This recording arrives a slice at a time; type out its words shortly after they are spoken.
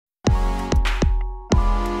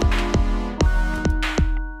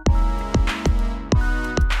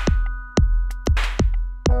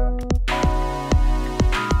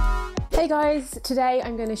guys, today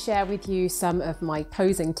I'm going to share with you some of my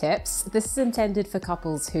posing tips. This is intended for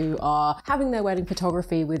couples who are having their wedding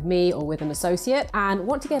photography with me or with an associate and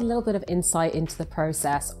want to get a little bit of insight into the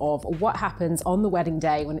process of what happens on the wedding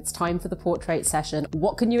day when it's time for the portrait session.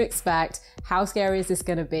 What can you expect? How scary is this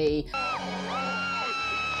going to be?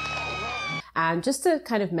 And just to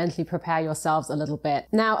kind of mentally prepare yourselves a little bit.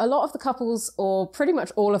 Now, a lot of the couples, or pretty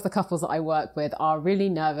much all of the couples that I work with, are really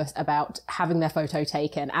nervous about having their photo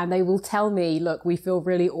taken. And they will tell me, look, we feel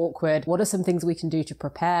really awkward. What are some things we can do to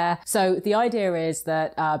prepare? So the idea is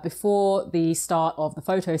that before the start of the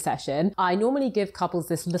photo session, I normally give couples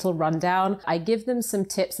this little rundown. I give them some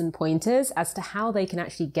tips and pointers as to how they can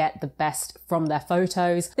actually get the best from their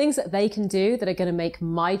photos, things that they can do that are going to make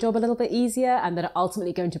my job a little bit easier and that are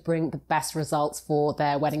ultimately going to bring the best results for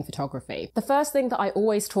their wedding photography. The first thing that I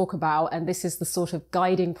always talk about, and this is the sort of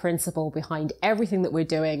guiding principle behind everything that we're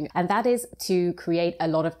doing, and that is to create a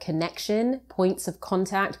lot of connection, points of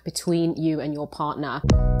contact between you and your partner.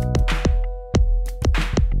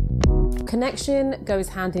 Connection goes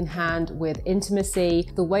hand in hand with intimacy.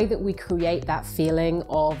 The way that we create that feeling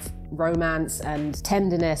of romance and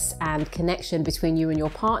tenderness and connection between you and your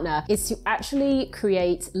partner is to actually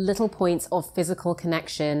create little points of physical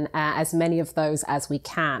connection, as many of those as we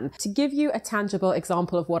can. To give you a tangible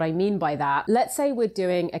example of what I mean by that, let's say we're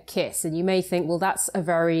doing a kiss and you may think, well, that's a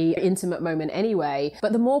very intimate moment anyway,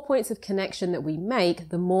 but the more points of connection that we make,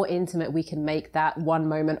 the more intimate we can make that one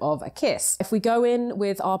moment of a kiss. If we go in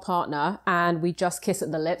with our partner and we just kiss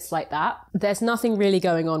at the lips like that, there's nothing really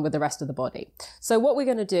going on with the rest of the body. So what we're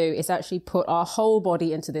going to do is actually put our whole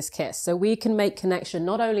body into this kiss. So we can make connection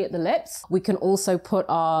not only at the lips, we can also put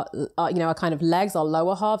our kind of legs, our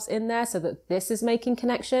lower halves in there so that this is making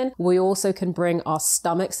connection. We also can bring our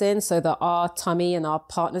stomachs in so that our tummy and our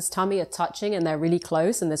partner's tummy are touching and they're really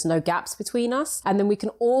close and there's no gaps between us. And then we can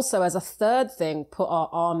also, as a third thing, put our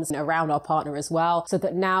arms around our partner as well so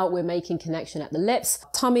that now we're making connection at the lips,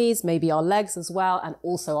 tummies, maybe our legs as well, and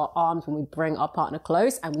also our arms when we bring our partner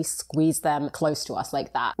close and we squeeze them close to us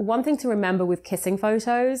like that. One thing to remember with kissing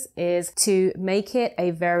photos is to make it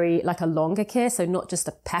a longer kiss, so not just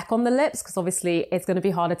a peck on the lips, because obviously it's going to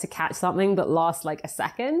be harder to catch something that lasts like a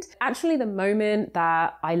second. Actually, the moment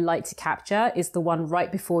that I like to capture is the one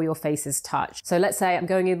right before your faces touch. So let's say I'm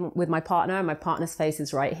going in with my partner and my partner's face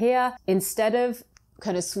is right here. Instead of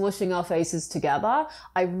kind of swooshing our faces together,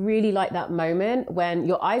 I really like that moment when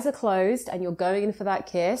your eyes are closed and you're going in for that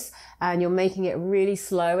kiss and you're making it really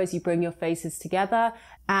slow as you bring your faces together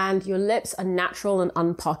and your lips are natural and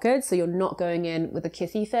unpuckered. So you're not going in with a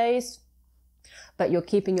kissy face, but you're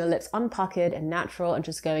keeping your lips unpuckered and natural and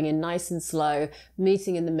just going in nice and slow,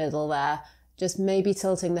 meeting in the middle there. Just maybe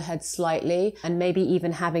tilting the head slightly and maybe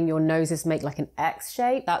even having your noses make like an X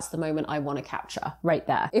shape. That's the moment I want to capture right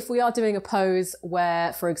there. If we are doing a pose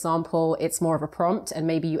where, for example, it's more of a prompt and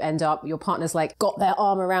maybe you end up, your partner's like got their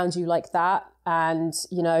arm around you like that, and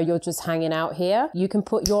you're just hanging out here, you can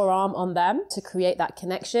put your arm on them to create that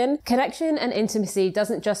connection. Connection and intimacy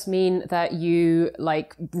doesn't just mean that you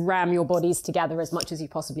like ram your bodies together as much as you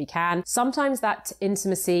possibly can. Sometimes that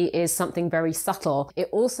intimacy is something very subtle. It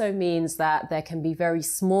also means that there can be very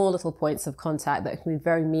small little points of contact that can be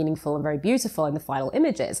very meaningful and very beautiful in the final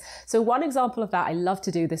images. So one example of that, I love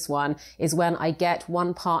to do this one, is when I get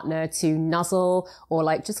one partner to nuzzle or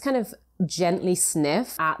like just kind of gently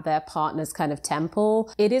sniff at their partner's kind of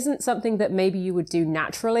temple. It isn't something that maybe you would do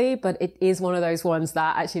naturally, but it is one of those ones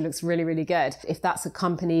that actually looks really, really good. If that's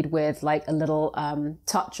accompanied with like a little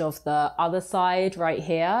touch of the other side right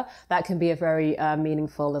here, that can be a very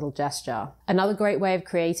meaningful little gesture. Another great way of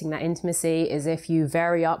creating that intimacy is if you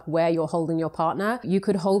vary up where you're holding your partner. You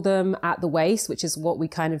could hold them at the waist, which is what we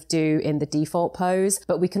kind of do in the default pose,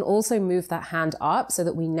 but we can also move that hand up so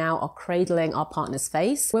that we now are cradling our partner's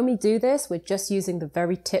face. When we do this, we're just using the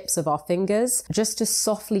very tips of our fingers just to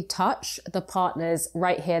softly touch the partners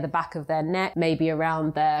right here, the back of their neck, maybe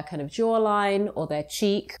around their kind of jawline or their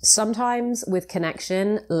cheek. Sometimes with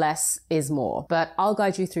connection, less is more, but I'll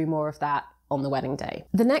guide you through more of that on the wedding day.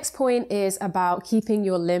 The next point is about keeping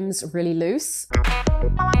your limbs really loose.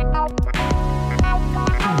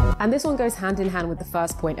 And this one goes hand in hand with the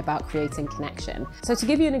first point about creating connection. So to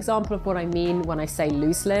give you an example of what I mean when I say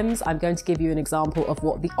loose limbs, I'm going to give you an example of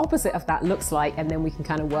what the opposite of that looks like, and then we can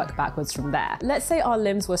kind of work backwards from there. Let's say our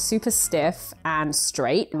limbs were super stiff and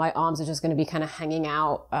straight. My arms are just going to be kind of hanging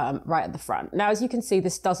out right at the front. Now, as you can see,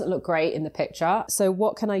 this doesn't look great in the picture. So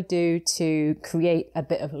what can I do to create a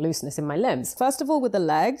bit of looseness in my limbs? First of all, with the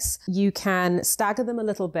legs, you can stagger them a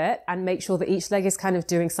little bit and make sure that each leg is kind of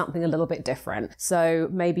doing something a little bit different. So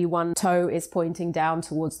maybe one toe is pointing down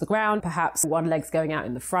towards the ground. Perhaps one leg's going out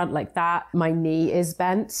in the front like that. My knee is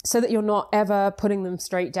bent, so that you're not ever putting them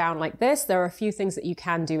straight down like this. There are a few things that you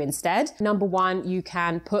can do instead. Number one, you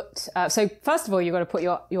can put, so first of all, you've got to put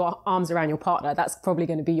your arms around your partner. That's probably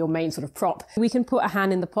going to be your main sort of prop. We can put a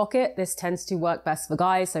hand in the pocket. This tends to work best for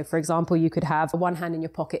guys. So for example, you could have one hand in your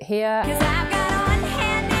pocket here.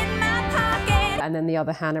 And then the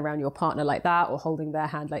other hand around your partner like that, or holding their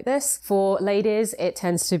hand like this. For ladies, it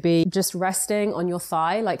tends to be just resting on your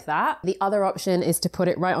thigh like that. The other option is to put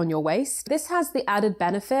it right on your waist. This has the added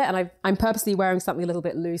benefit, and I'm purposely wearing something a little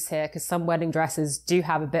bit loose here because some wedding dresses do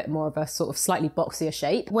have a bit more of a sort of slightly boxier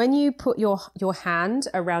shape. When you put your hand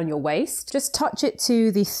around your waist, just touch it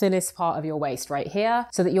to the thinnest part of your waist right here,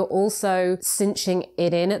 so that you're also cinching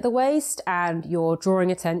it in at the waist and you're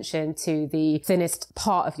drawing attention to the thinnest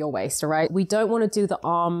part of your waist, all right? We don't want to do the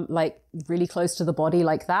arm like really close to the body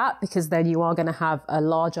like that, because then you are going to have a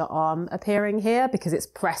larger arm appearing here because it's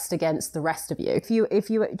pressed against the rest of you. If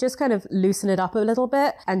you just kind of loosen it up a little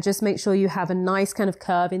bit and just make sure you have a nice kind of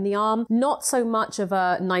curve in the arm, not so much of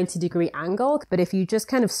a 90-degree angle, but if you just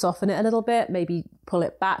kind of soften it a little bit, maybe pull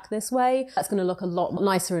it back this way, that's going to look a lot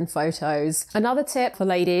nicer in photos. Another tip for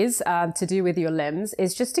ladies to do with your limbs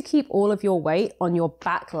is just to keep all of your weight on your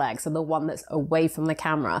back leg, so the one that's away from the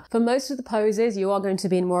camera. For most of the poses, you are going to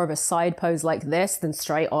be in more of a side pose like this than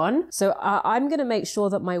straight on. So I'm going to make sure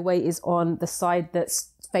that my weight is on the side that's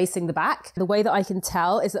facing the back. The way that I can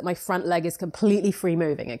tell is that my front leg is completely free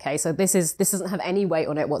moving. Okay, so this doesn't have any weight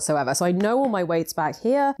on it whatsoever. So I know all my weight's back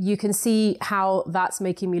here. You can see how that's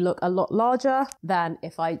making me look a lot larger than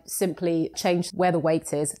if I simply change where the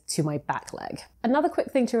weight is to my back leg. Another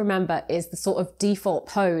quick thing to remember is the sort of default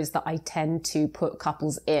pose that I tend to put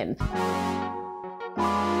couples in.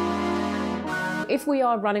 If we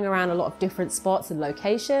are running around a lot of different spots and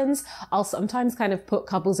locations, I'll sometimes kind of put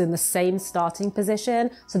couples in the same starting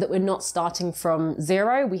position so that we're not starting from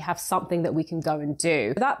zero. We have something that we can go and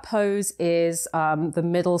do. That pose is the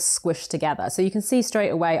middle squished together. So you can see straight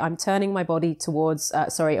away, I'm turning my body towards,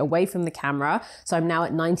 away from the camera. So I'm now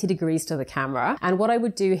at 90 degrees to the camera. And what I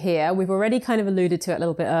would do here, we've already kind of alluded to it a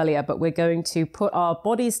little bit earlier, but we're going to put our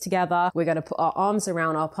bodies together. We're going to put our arms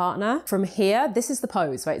around our partner. From here, this is the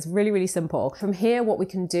pose, right? It's really, really simple. From here, what we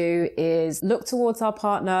can do is look towards our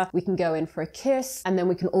partner, we can go in for a kiss, and then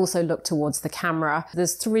we can also look towards the camera.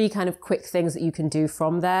 There's three kind of quick things that you can do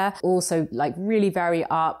from there. Also, like really vary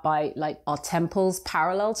up by like our temples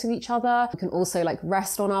parallel to each other. We can also like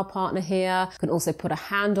rest on our partner here. We can also put a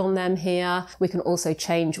hand on them here. We can also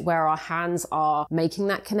change where our hands are making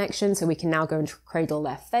that connection. So we can now go and cradle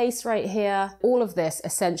their face right here. All of this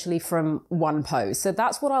essentially from one pose. So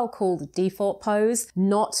that's what I'll call the default pose,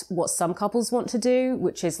 not what some couples want to do,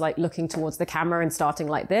 which is like looking towards the camera and starting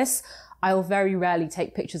like this. I'll very rarely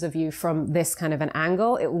take pictures of you from this kind of an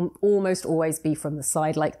angle. It will almost always be from the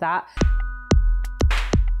side like that.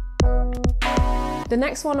 The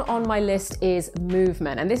next one on my list is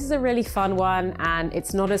movement. And this is a really fun one, and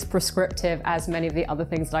it's not as prescriptive as many of the other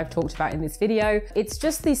things that I've talked about in this video. It's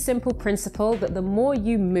just the simple principle that the more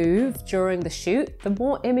you move during the shoot, the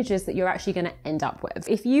more images that you're actually gonna end up with.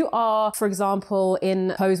 If you are, for example,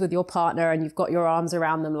 in pose with your partner and you've got your arms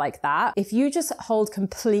around them like that, if you just hold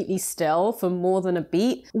completely still for more than a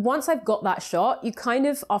beat, once I've got that shot, you kind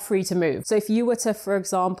of are free to move. So if you were to, for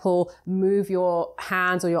example, move your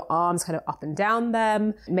hands or your arms kind of up and down there,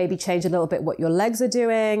 maybe change a little bit what your legs are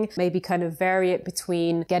doing, maybe kind of vary it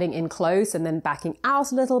between getting in close and then backing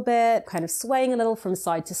out a little bit, kind of swaying a little from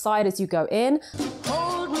side to side as you go in.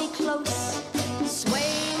 Hold me close,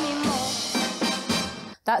 sway me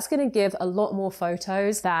more. That's going to give a lot more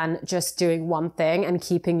photos than just doing one thing and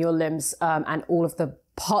keeping your limbs and all of the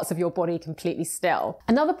parts of your body completely still.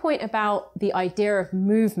 Another point about the idea of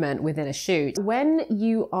movement within a shoot. When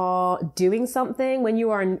you are doing something, when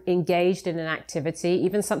you are engaged in an activity,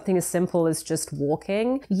 even something as simple as just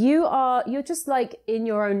walking, you're just like in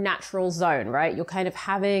your own natural zone, right? You're kind of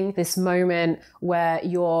having this moment where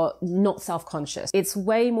you're not self-conscious. It's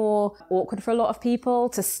way more awkward for a lot of people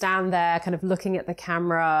to stand there kind of looking at the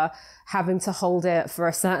camera, having to hold it for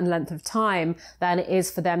a certain length of time than it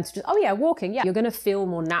is for them to just, oh yeah, walking. Yeah, you're going to feel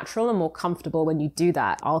more natural and more comfortable when you do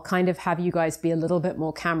that. I'll kind of have you guys be a little bit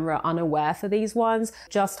more camera unaware for these ones,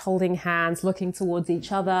 just holding hands, looking towards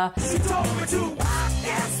each other. She told me to,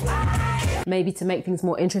 Maybe to make things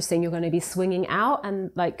more interesting, you're going to be swinging out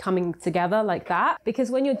and like coming together like that. Because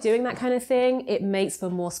when you're doing that kind of thing, it makes for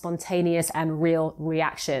more spontaneous and real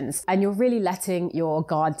reactions. And you're really letting your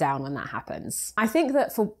guard down when that happens. I think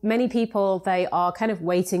that for many people, they are kind of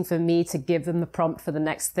waiting for me to give them the prompt for the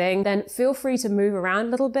next thing. Then feel free to move around a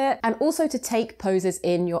little bit and also to take poses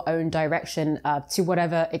in your own direction to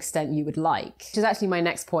whatever extent you would like, which is actually my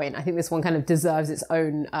next point. I think this one kind of deserves its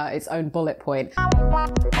own bullet point.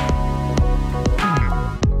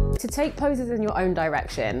 To take poses in your own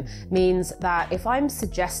direction means that if I'm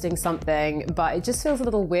suggesting something, but it just feels a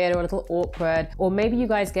little weird or a little awkward, or maybe you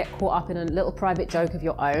guys get caught up in a little private joke of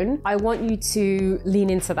your own, I want you to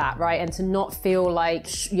lean into that, right? And to not feel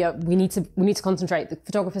like, yeah, we need to concentrate. The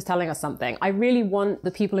photographer's telling us something. I really want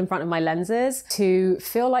the people in front of my lenses to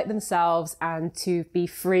feel like themselves and to be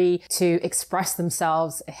free to express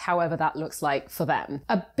themselves however that looks like for them.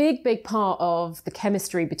 A big part of the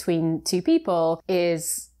chemistry between two people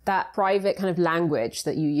is that private kind of language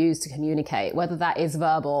that you use to communicate, whether that is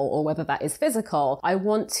verbal or whether that is physical. I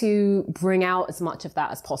want to bring out as much of that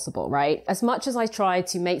as possible, right? As much as I try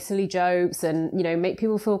to make silly jokes and, you know, make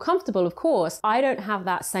people feel comfortable, of course, I don't have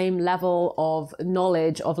that same level of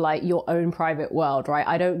knowledge of like your own private world, right?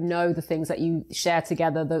 I don't know the things that you share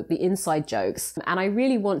together, the inside jokes. And I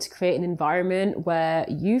really want to create an environment where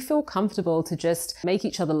you feel comfortable to just make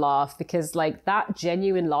each other laugh, because like that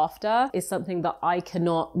genuine laughter is something that I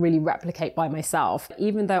cannot really replicate by myself.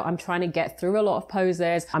 Even though I'm trying to get through a lot of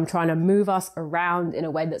poses, I'm trying to move us around in a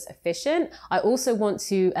way that's efficient, I also want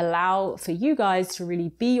to allow for you guys to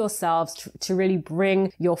really be yourselves, to really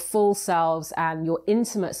bring your full selves and your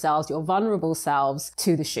intimate selves, your vulnerable selves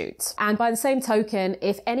to the shoot. And by the same token,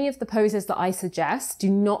 if any of the poses that I suggest do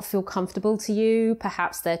not feel comfortable to you,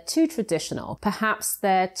 perhaps they're too traditional, perhaps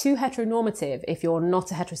they're too heteronormative if you're not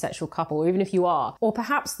a heterosexual couple, or even if you are, or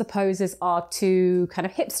perhaps the poses are too kind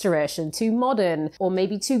of hipsterish and too modern, or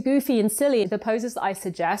maybe too goofy and silly, the poses that I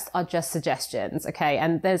suggest are just suggestions, okay?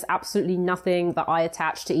 And there's absolutely nothing that I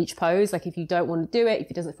attach to each pose. Like if you don't want to do it,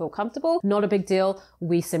 if it doesn't feel comfortable, not a big deal.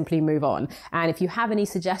 We simply move on. And if you have any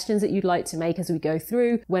suggestions that you'd like to make as we go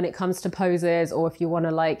through when it comes to poses, or if you want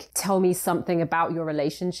to like tell me something about your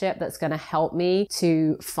relationship that's going to help me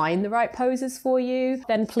to find the right poses for you,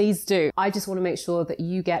 then please do. I just want to make sure that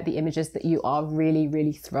you get the images that you are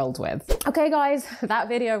really thrilled with. Okay guys, that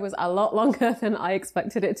video was a lot longer than I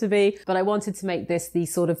expected it to be, but I wanted to make this the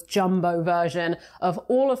sort of jumbo version of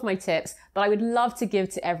all of my tips that I would love to give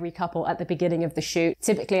to every couple at the beginning of the shoot.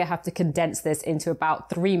 Typically I have to condense this into about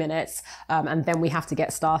 3 minutes and then we have to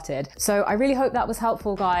get started. So I really hope that was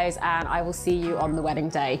helpful guys, and I will see you on the wedding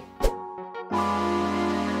day.